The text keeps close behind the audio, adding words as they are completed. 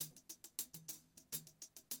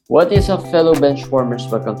What is up, fellow benchwarmers?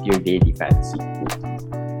 Welcome to your daily fantasy.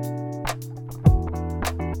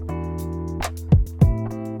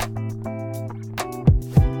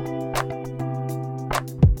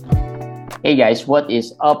 Hey guys, what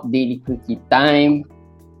is up? Daily quickie time,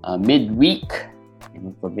 midweek.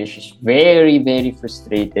 And Kavish is very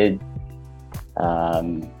frustrated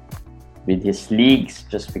with his leagues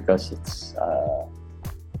just because it's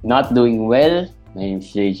not doing well. My name is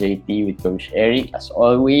JJT with Coach Eric. As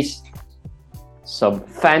always, some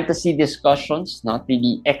fantasy discussions, not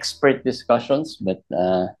really expert discussions, but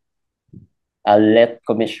I'll let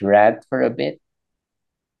Komish rant for a bit.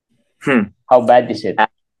 How bad is it?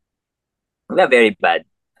 Not very bad.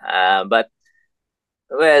 But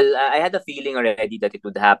well, I had a feeling already that it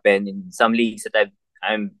would happen in some leagues that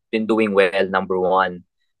I've been doing well. Number one,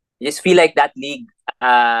 I just feel like that league.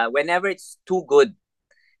 Whenever it's too good,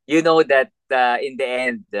 you know that in the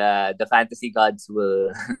end, the fantasy gods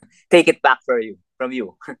will take it back for you from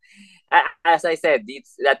you. As I said,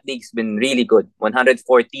 that league's been really good.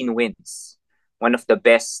 114 wins, one of the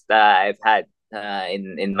best I've had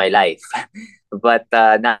in my life. But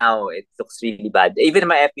now it looks really bad. Even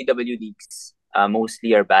my FBW leagues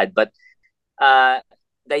mostly are bad. But uh,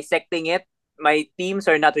 dissecting it, my teams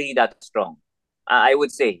are not really that strong. I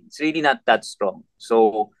would say it's really not that strong.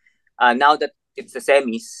 So now that it's the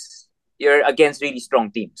semis, you're against really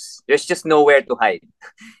strong teams. There's just nowhere to hide.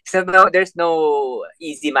 So there's no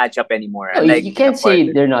easy matchup anymore. No, Unlike you in a can't say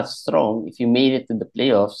quarter. they're not strong if you made it to the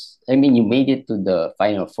playoffs. I mean, you made it to the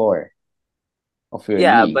final four of your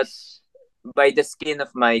Yeah, but leagues. by the skin of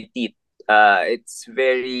my teeth, it's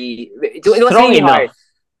very. It was Strong really hard. enough.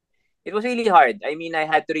 It was really hard. I mean, I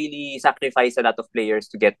had to really sacrifice a lot of players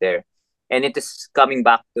to get there, and it is coming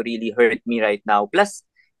back to really hurt me right now. Plus,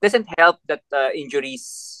 doesn't help that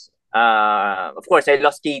injuries. Of course, I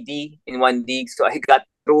lost KD in one league, so I got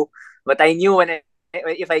through. But I knew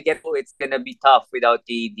if I get through, it's gonna be tough without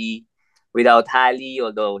KD, without Halley,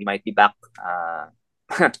 although he might be back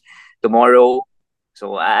tomorrow.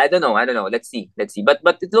 So I don't know. I don't know. Let's see. Let's see. But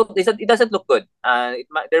it doesn't look good.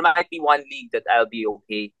 There might be one league that I'll be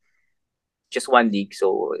okay, just one league.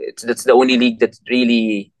 So that's the only league that's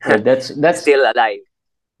really Well, that's still alive.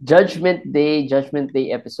 Judgment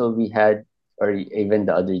Day episode we had, or even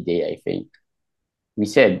the other day, I think we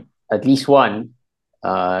said at least one.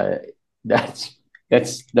 Uh, that's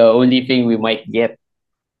that's the only thing we might get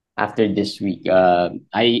after this week.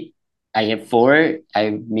 I have four.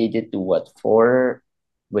 I made it to what four?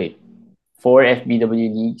 Wait, four FBW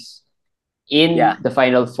leagues in Yeah. the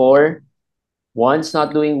final four. One's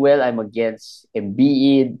not doing well. I'm against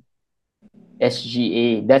Embiid,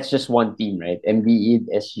 SGA. That's just one team, right? Embiid,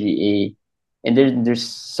 SGA, and there's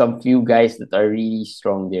some few guys that are really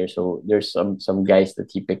strong there. So there's some guys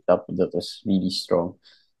that he picked up that was really strong.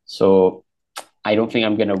 So I don't think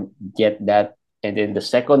I'm gonna get that. And then the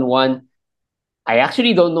second one, I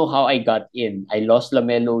actually don't know how I got in. I lost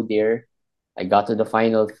Lamelo there. I got to the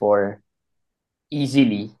final four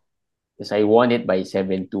easily because I won it by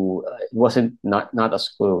 7-2. It wasn't not as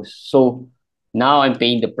close. So now I'm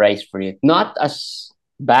paying the price for it. Not as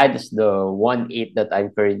bad as the 1-8 that I'm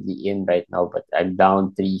currently in right now, but I'm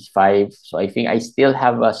down 3-5. So I think I still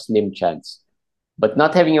have a slim chance. But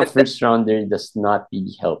not having a That, that, first rounder does not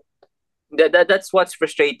really help. that's what's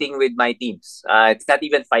frustrating with my teams. It's not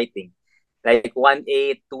even fighting. Like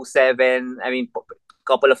 1-8, 2-7. I mean,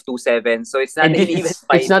 couple of 2-7. So it's not And really even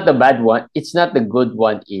it's not the fighting. bad one. It's not the good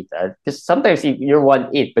 1-8. Because sometimes if you're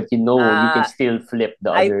 1-8, but you know you can Uh, still flip the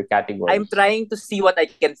I other I'm categories. trying to see what I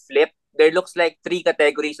can flip. There looks like three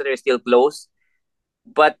categories that are still close,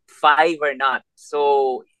 but five are not.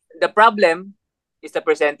 So the problem is the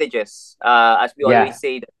percentages. As Yeah.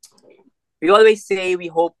 we always say we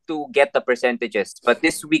hope to get the percentages. But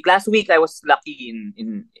last week, I was lucky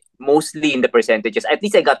in mostly in the percentages. At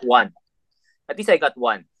least I got one. At least I got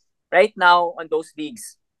one. Right now on those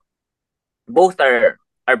leagues, both are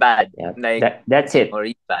bad. Yeah, Like that's it. or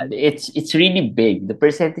really bad. It's really big. The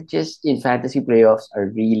percentages in fantasy playoffs are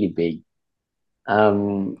really big.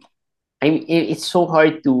 Um, it's so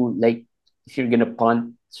hard to like if you're gonna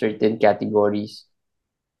punt certain categories.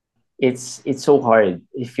 It's so hard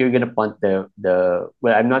if you're gonna punt the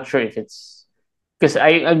well. I'm not sure if it's because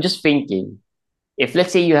I'm just thinking if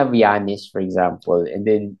let's say you have Giannis for example, and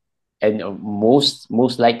then and most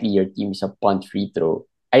likely your team is a punt free throw.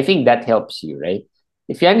 I think that helps you, right?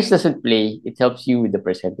 If Giannis doesn't play, it helps you with the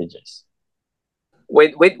percentages.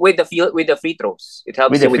 With the free throws, it With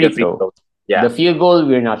helps the you with the free free throw. throws. Yeah. The field goal,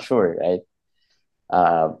 we're not sure, right?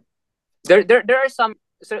 Uh, There are some.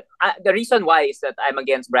 So the reason why is that I'm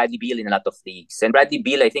against Bradley Beal in a lot of leagues, and Bradley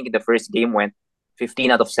Beal, I think in the first game went.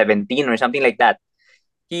 15 out of 17 or something like that.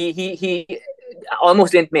 He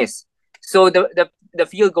almost didn't miss. So the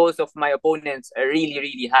field goals of my opponents are really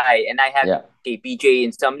really high, and I had Yeah. KPJ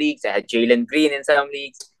in some leagues. I had Jalen Green in some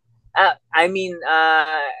leagues. I mean,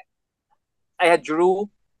 I had Drew.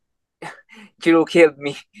 Drew killed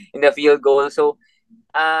me in the field goal. So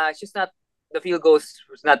it's just not the field goals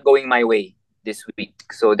was not going my way this week.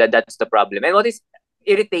 So that's the problem. And what is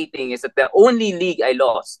irritating is that the only league I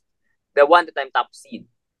lost, the one that I'm top seed,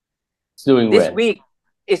 It's doing this well. week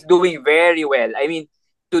is doing very well. I mean,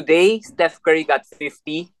 today Steph Curry got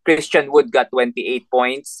 50, Christian Wood got 28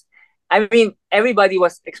 points. I mean, everybody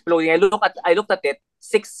was exploding. I looked at it,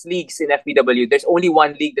 six leagues in FBW. There's only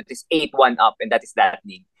one league that is 8-1 up, and that is that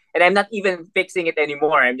league. And I'm not even fixing it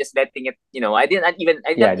anymore. I'm just letting it, I'm not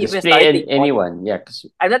Yeah, just even play starting anyone. Yeah, 'cause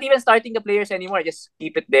I'm not even starting the players anymore. I just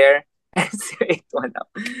keep it there. It's 8-1 up.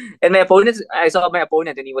 And my opponents, I saw my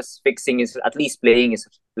opponent and he was fixing his, at least playing his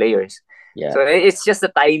players. yeah. So it's just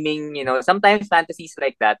the timing, sometimes fantasies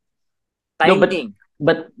like that. No, Timing.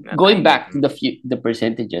 but No, going timing. back to the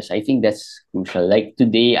percentages, I think that's crucial. Like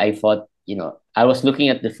today, I thought, I was looking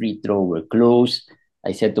at the free throw. We're close.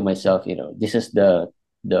 I said to myself, this is the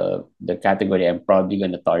category I'm probably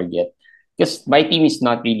gonna target because my team is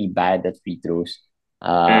not really bad at free throws.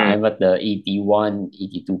 Mm. I'm at the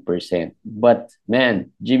 82%. But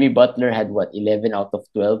man, Jimmy Butler had what, 11 out of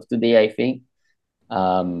 12 today, I think.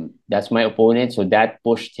 That's my opponent. So that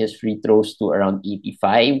pushed his free throws to around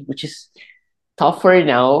 85, which is tougher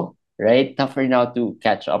now, right? Tougher now to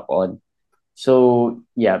catch up on. So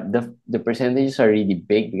yeah, the percentages are really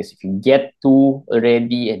big because if you get two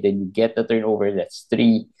already and then you get the turnover, that's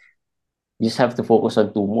three. You just have to focus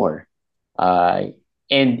on two more. Uh,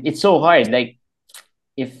 and it's so hard. Like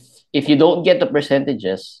if if you don't get the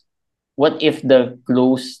percentages, what if the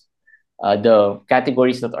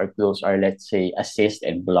categories that are close are, let's say, assist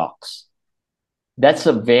and blocks? That's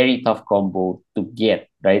a very tough combo to get,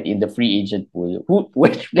 right? In the free agent pool.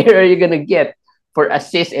 Which player are you gonna get for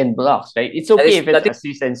assists and blocks, right? It's That okay is if it's that is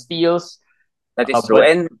assists and steals, that is true.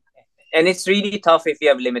 but And it's really tough if you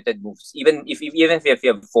have limited moves. Even if you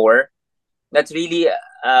have four, that's really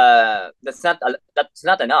that's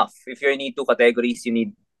not enough. If you need two categories, you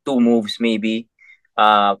need two moves maybe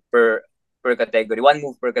per category, one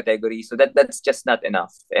move per category. So that's just not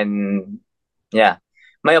enough. And yeah,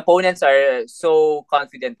 my opponents are so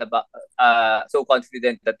confident that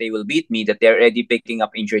they will beat me that they're already picking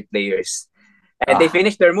up injured players. And they ah,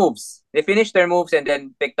 finished their moves. They finished their moves and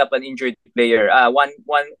then picked up an injured player. One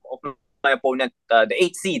of my opponent, the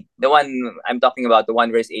eighth seed, the one I'm talking about, the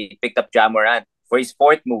one verse eight, picked up Jamorant for his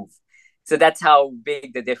fourth move. So that's how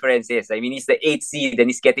big the difference is. I mean, he's the eighth seed and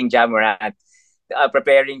he's getting Jamorant,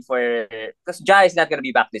 preparing for, because Ja is not going to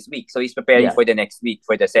be back this week, so he's preparing yeah. for the next week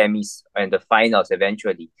for the semis and the finals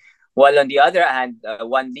eventually. While on the other hand,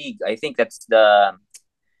 one league, I think that's the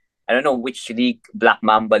I don't know which league, Black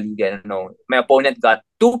Mamba League. I don't know. My opponent got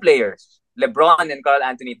two players, LeBron and Carl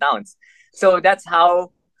Anthony Towns. So that's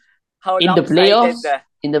how In the lopsided playoffs, the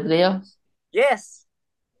in the playoffs, yes.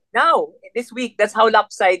 Now this week, that's how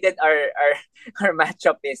lopsided our our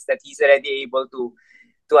matchup is. That he's already able to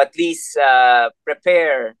at least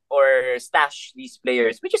prepare or stash these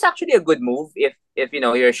players, which is actually a good move if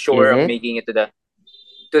you're is sure of it? making it to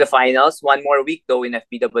the finals. One more week though in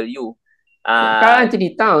FBW. Carl Uh,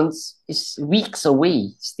 Anthony Towns is weeks away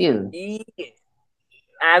still. he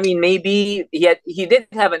I mean, maybe he did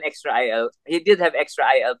have an extra IL. He did have extra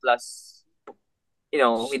IL plus.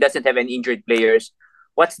 He doesn't have any injured players.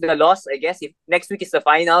 What's the loss? I guess if next week is the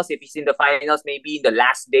finals, if he's in the finals, maybe in the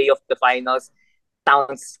last day of the finals,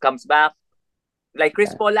 Towns comes back like Chris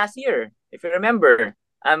Yeah, Paul last year, if you remember.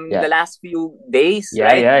 The yeah, last few days, yeah,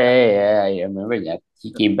 right? yeah, yeah, yeah. I remember that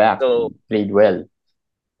he came back So and played well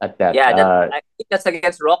at that. yeah, that I think that's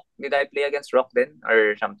against Rock. Did I play against Rock then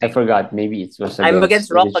or I something? forgot. Maybe it was I'm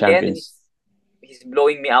against against in Rock the again, and champions. he's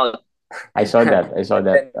blowing me out. I saw that. I saw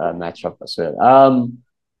that 10. matchup as well.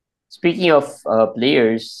 Speaking of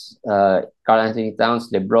players, Carl Anthony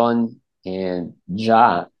Towns, LeBron, and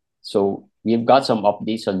Ja. So we've got some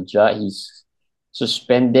updates on Ja. He's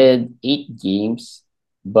suspended 8 games,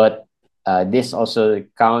 but this also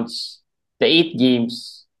counts. The 8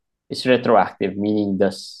 games is retroactive, meaning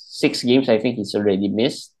the 6 games I think he's already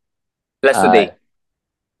missed. Plus Uh, today.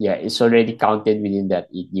 yeah, it's already counted within that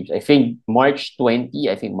 8 games. I think March 20,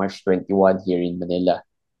 I think March 21 here in Manila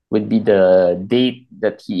would be the date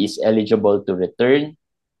that he is eligible to return.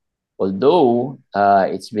 Although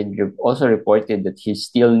it's been also reported that he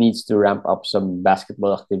still needs to ramp up some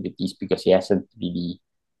basketball activities because he hasn't really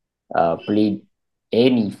played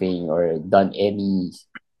anything or done any.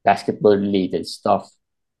 basketball related stuff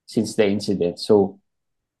since the incident. So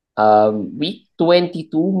week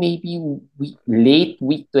 22, maybe late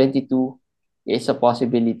week 22 is a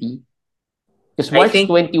possibility. Because I March think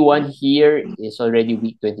 21 here is already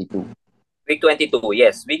week 22. week 22,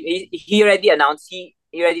 yes. He already announced he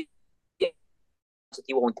already announced that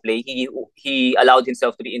he won't play. He allowed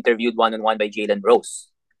himself to be interviewed one-on-one by Jalen Rose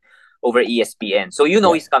over ESPN. So you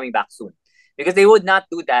know Yeah. he's coming back soon. Because they would not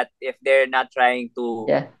do that if they're not trying to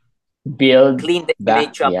Yeah. Build clean the back,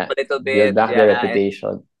 image up yeah. a little Build bit. back the Yeah,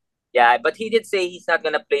 reputation. yeah, but he did say he's not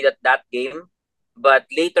gonna play that game. But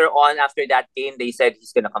later on, after that game, they said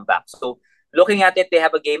he's gonna come back. So looking at it, they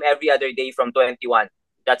have a game every other day from 21.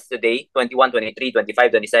 That's the day 21, 23,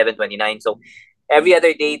 25, 27, 29. So every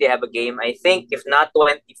other day they have a game. I think if not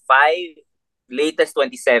 25, latest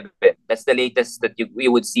 27. That's the latest that we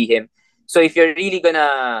would see him. So if you're really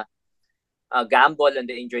gonna gamble on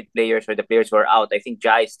the injured players or the players who are out, I think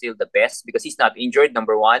Jai is still the best because he's not injured.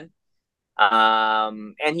 Number one,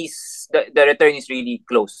 and the return is really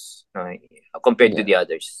close compared to Yeah. the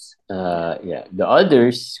others. Yeah. The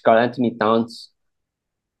others, Carl Anthony Towns,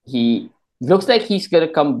 he looks like he's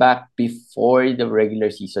gonna come back before the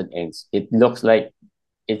regular season ends. It looks like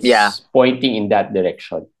Yeah, it's pointing in that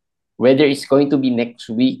direction. Whether it's going to be next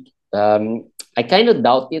week, I kind of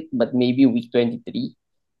doubt it, but maybe week 23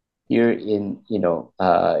 here in in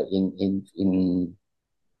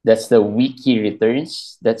that's the week he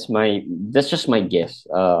returns. That's just my guess.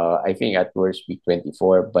 I think at worst week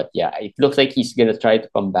 24, but yeah, it looks like he's gonna try to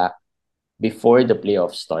come back before the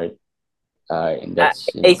playoffs start. And I, that's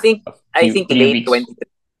I think a I few think 3 weeks.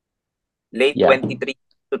 late Yeah, 23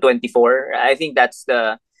 to 24. I think that's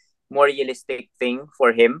the more realistic thing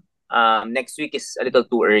for him. Next week is a little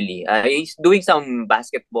too early. He's doing some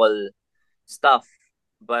basketball stuff,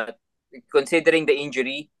 but considering the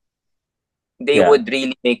injury, they yeah, would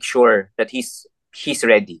really make sure that he's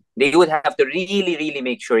ready. They would have to really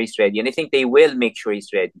make sure he's ready, and I think they will make sure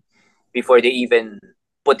he's ready before they even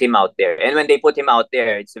put him out there. And when they put him out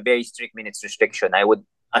there, it's a very strict minutes restriction, I would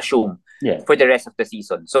assume, yeah, for the rest of the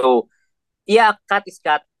season. So yeah, cut is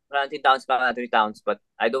cut. 100 towns, but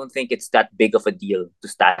I don't think it's that big of a deal to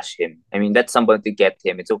stash him. I mean, that's someone to get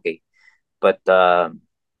him. It's okay, but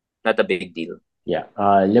not a big deal. yeah.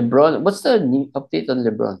 LeBron, what's the new update on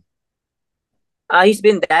LeBron? He's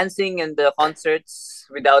been dancing in the concerts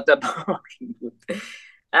without a walking boot.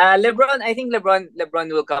 LeBron, I think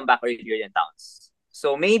LeBron will come back earlier than Towns.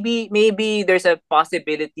 So maybe there's a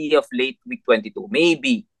possibility of late week 22.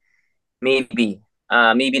 Maybe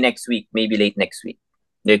next week, maybe late next week.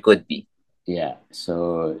 There could be. Yeah,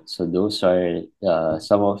 so those are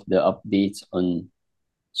some of the updates on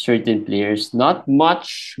certain players. Not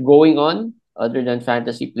much going on other than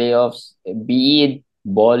fantasy playoffs. Embiid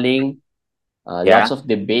balling. Lots Yeah. of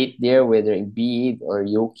debate there whether Embiid or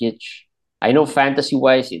Jokic. I know fantasy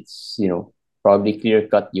wise, it's probably clear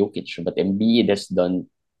cut Jokic, but Embiid has done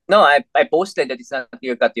No, I posted that it's not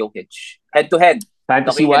clear cut Jokic. Head to head.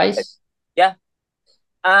 fantasy Talking head to head. wise. Yeah.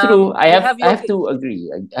 True, I You have have I have Jokic. to agree.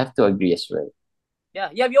 I have to agree as well. Yeah,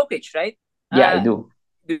 you have Jokic, right? Yeah, I Uh do.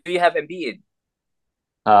 do you have Embiid?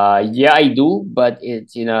 Yeah, I do, but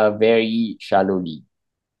it's in a very shallow league.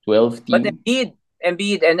 12 But team.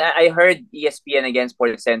 Embiid, and I heard ESPN against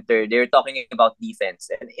Sports Center. They're talking about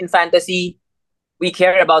defense, and in fantasy, we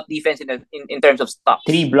care about defense in terms of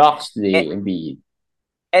Three stocks. blocks And, today, Embiid.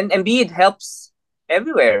 and Embiid helps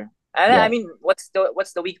everywhere. And I Yeah. mean, what's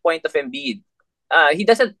the weak point of Embiid? He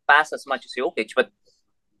doesn't pass as much as Jokic, but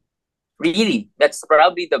really, that's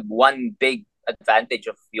probably the one big advantage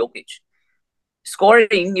of Jokic.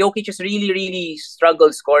 Scoring, Jokic has really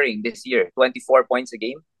struggled scoring this year. 24 points a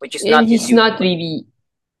game, which is And not his usual.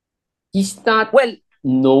 he's not Well,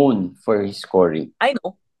 known for his scoring. I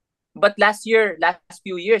know. But last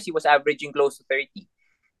few years, he was averaging close to 30.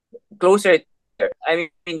 Closer, I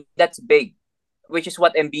mean, that's big, which is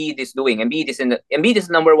what Embiid is doing. Embiid is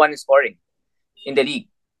number one in scoring in the league.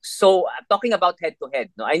 So talking about head to head,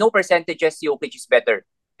 no, I know percentages Jokic is better,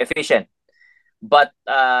 efficient, but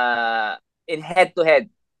in head to head,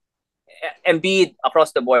 Embiid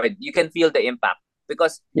across the board, you can feel the impact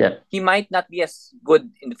because Yeah. he might not be as good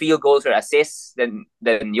in field goals or assists than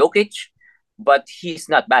Jokic, but he's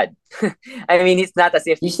not bad. I mean, it's not as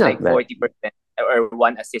if He's he's not like bad. 40% or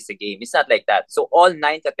one assist a game. It's not like that. So all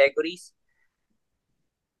nine categories,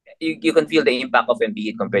 you can feel the impact of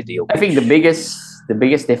Embiid compared to I Jokic. think the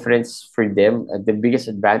biggest difference for them, the biggest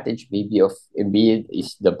advantage maybe of Embiid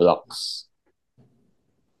is the blocks.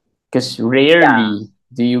 Because Yeah, rarely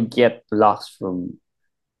do you get blocks from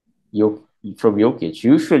Jokic. from Jokic.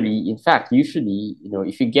 Usually, in fact, usually,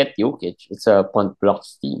 if you get Jokic, it's a punt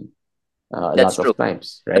blocks team. A That's lot true. of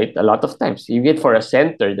times, right? A lot of times. You get for a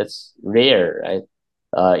center, that's rare, right?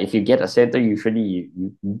 If you get a center, usually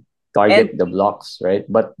you And target the blocks, right?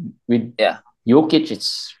 But with yeah. Jokic,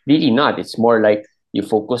 it's really not. It's more like you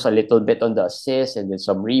focus a little bit on the assist and then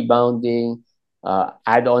some rebounding,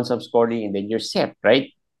 add on some scoring, and then you're set, right?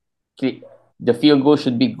 The field goal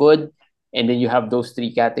should be good, and then you have those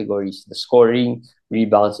three categories: the scoring,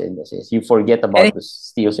 rebounds, and assists. You forget And about the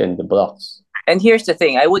steals and the blocks. and here's the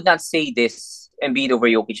thing: I would not say this Embiid over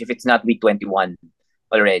Jokic if it's not week 21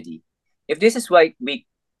 already. If this is like week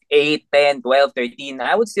 8, 10, 12, 13,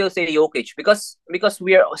 I would still say Jokic because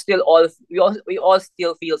we are still all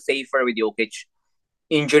still feel safer with Jokic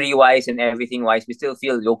injury wise and everything wise. We still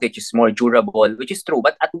feel Jokic is more durable, which is true.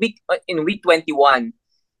 But in week 21,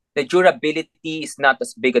 the durability is not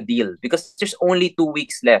as big a deal because there's only 2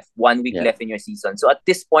 weeks left, 1 week Yeah. left in your season. So at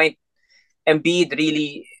this point, Embiid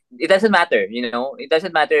really, it doesn't matter, it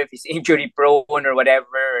doesn't matter if he's injury prone or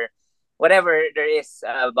whatever there is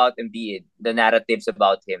about Embiid, the narratives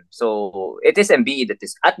about him. So it is Embiid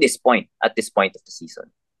at this point of the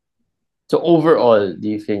season. So overall, do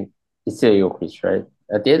you think it's still Jokic, right?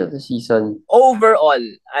 At the end of the season, Overall,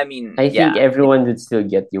 I mean, I think yeah, everyone would still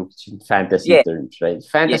get Jokic in fantasy yes, terms, right?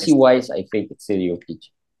 Fantasy yes. wise, I think it's still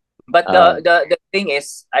Jokic. But Uh, the thing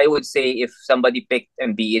is, I would say if somebody picked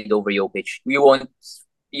Embiid over Jokic, you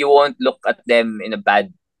won't look at them in a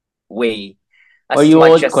bad way or as you much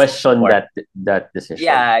won't as question before. that decision.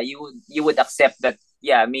 Yeah, you would accept that.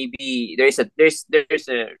 Yeah, maybe there's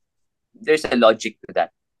a logic to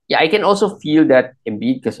that. Yeah, I can also feel that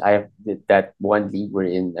Embiid because I have that one league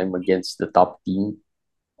wherein I'm against the top team.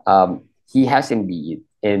 He has Embiid,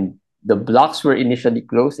 and the blocks were initially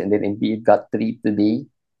close, and then Embiid got three today.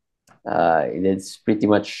 It's pretty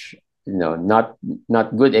much not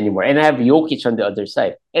good anymore. And I have Jokic on the other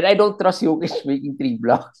side, and I don't trust Jokic making three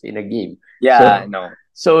blocks in a game. Yeah, So no.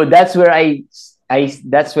 so that's where I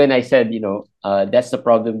that's when I said that's the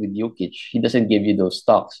problem with Jokic. He doesn't give you those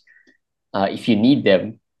stocks if you need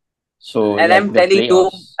them. So And like the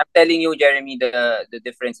playoffs, I'm telling you, Jeremy, the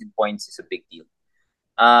difference in points is a big deal.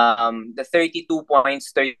 The 32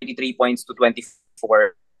 points, 33 points to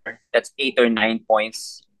 24, that's 8 or 9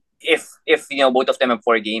 points. If both of them have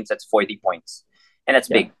 4 games, that's 40 points, and that's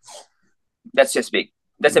yeah, big. That's just big.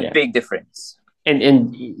 That's a yeah. big difference. And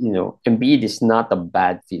Embiid is not a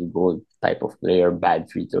bad field goal type of player, bad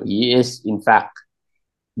free throw. He is in fact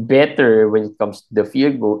better when it comes to the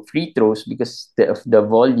field goal free throws because of the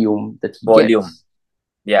volume that he Volume. gets.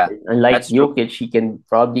 Yeah, Unlike that's true. Jokic, he can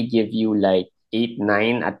probably give you like 8,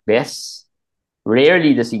 9 at best.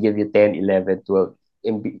 Rarely does he give you 10, 11, 12.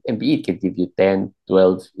 Embiid can give you 10,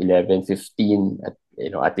 12, 11, 15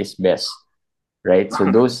 at his best, right? So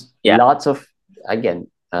those Yeah. lots of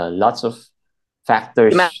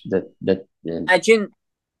factors that Imagine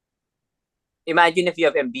imagine if you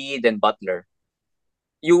have Embiid and Butler,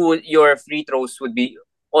 your free throws would be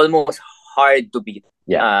almost hard to beat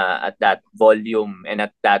yeah, at that volume and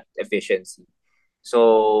at that efficiency.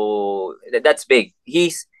 So that's big.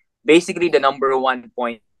 He's basically the number one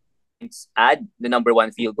points ad, the number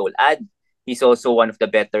one field goal ad. He's also one of the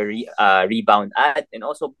better rebound ad and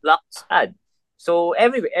also blocks ad. So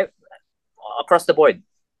across the board,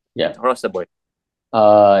 yeah. across the board.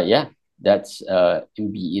 Yeah, that's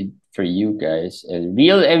Embiid for you guys. And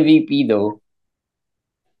real MVP though,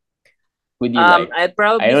 who do you like? I'd I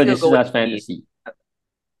probably know still this is go not Embiid. fantasy.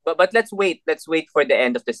 But let's wait. Let's wait for the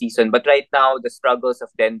end of the season. But right now, the struggles of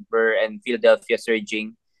Denver and Philadelphia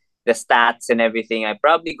surging, the stats and everything, I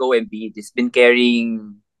probably go Embiid. He's been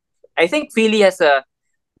carrying. I think Philly has a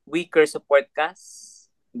weaker support cast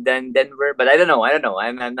than Denver, but I don't know. I don't know.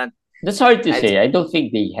 I'm not. That's hard to I, say. I don't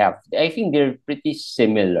think they have. I think they're pretty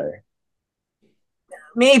similar.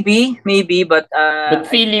 maybe, but But I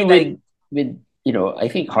Philly feel like with I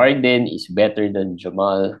think Harden is better than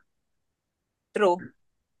Jamal. true,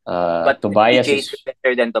 but Tobias PJ is is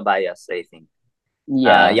better than Tobias. I think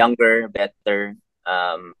yeah, younger, better.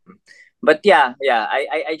 Um, but yeah.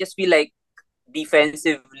 I just feel like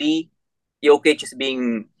defensively, Jokic is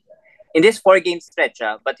being in this 4 game stretch,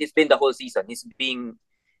 but he's been the whole season. He's being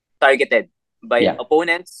targeted by yeah.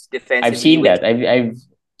 opponents I've defensively, seen which that. I've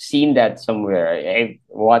seen that somewhere. I've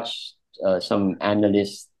watched some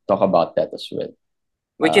analysts talk about that as well.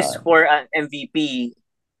 which is for an MVP.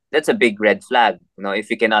 That's a big red flag.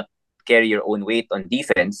 If you cannot carry your own weight on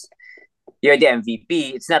defense, you're the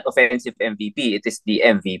MVP. It's not offensive MVP. It is the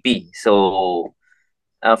MVP. So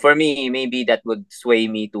for me, maybe that would sway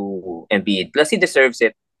me to Embiid. Plus, he deserves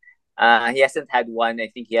it. He hasn't had one. I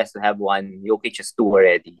think he has to have one. Jokic has two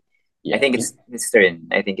already. I Yeah. think it's his turn.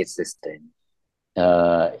 I think it's his turn.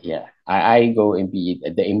 Yeah. I go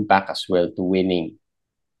Embiid. The impact as well to winning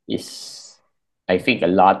is, I think, a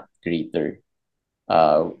lot greater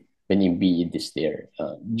when Embiid is there.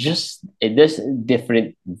 Just it does a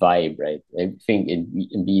different vibe, right? I think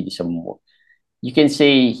Embiid is a more, you can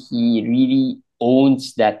say he really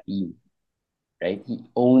owns that team, right? He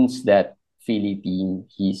owns that Philly team.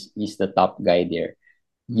 He's the top guy there.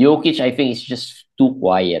 Jokic, I think, is just too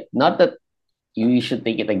quiet. Not that you should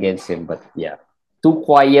take it against him, but yeah, too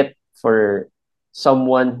quiet for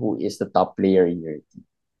someone who is the top player in your team.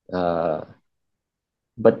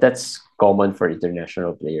 But that's common for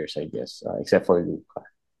international players, I guess, except for Luka.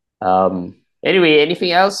 Anyway,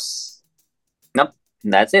 anything else? Nope,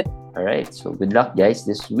 that's it. All right. So good luck, guys,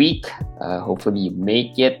 this week. Hopefully, you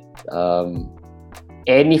make it.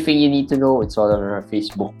 Anything you need to know, it's all on our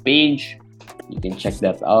Facebook page. You can check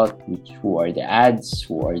that out. Who are the ads?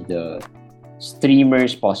 Who are the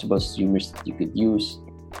streamers, possible streamers that you could use?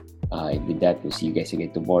 And with that, we'll see you guys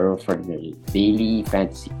again tomorrow for the daily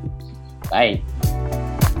fantasy. Bye.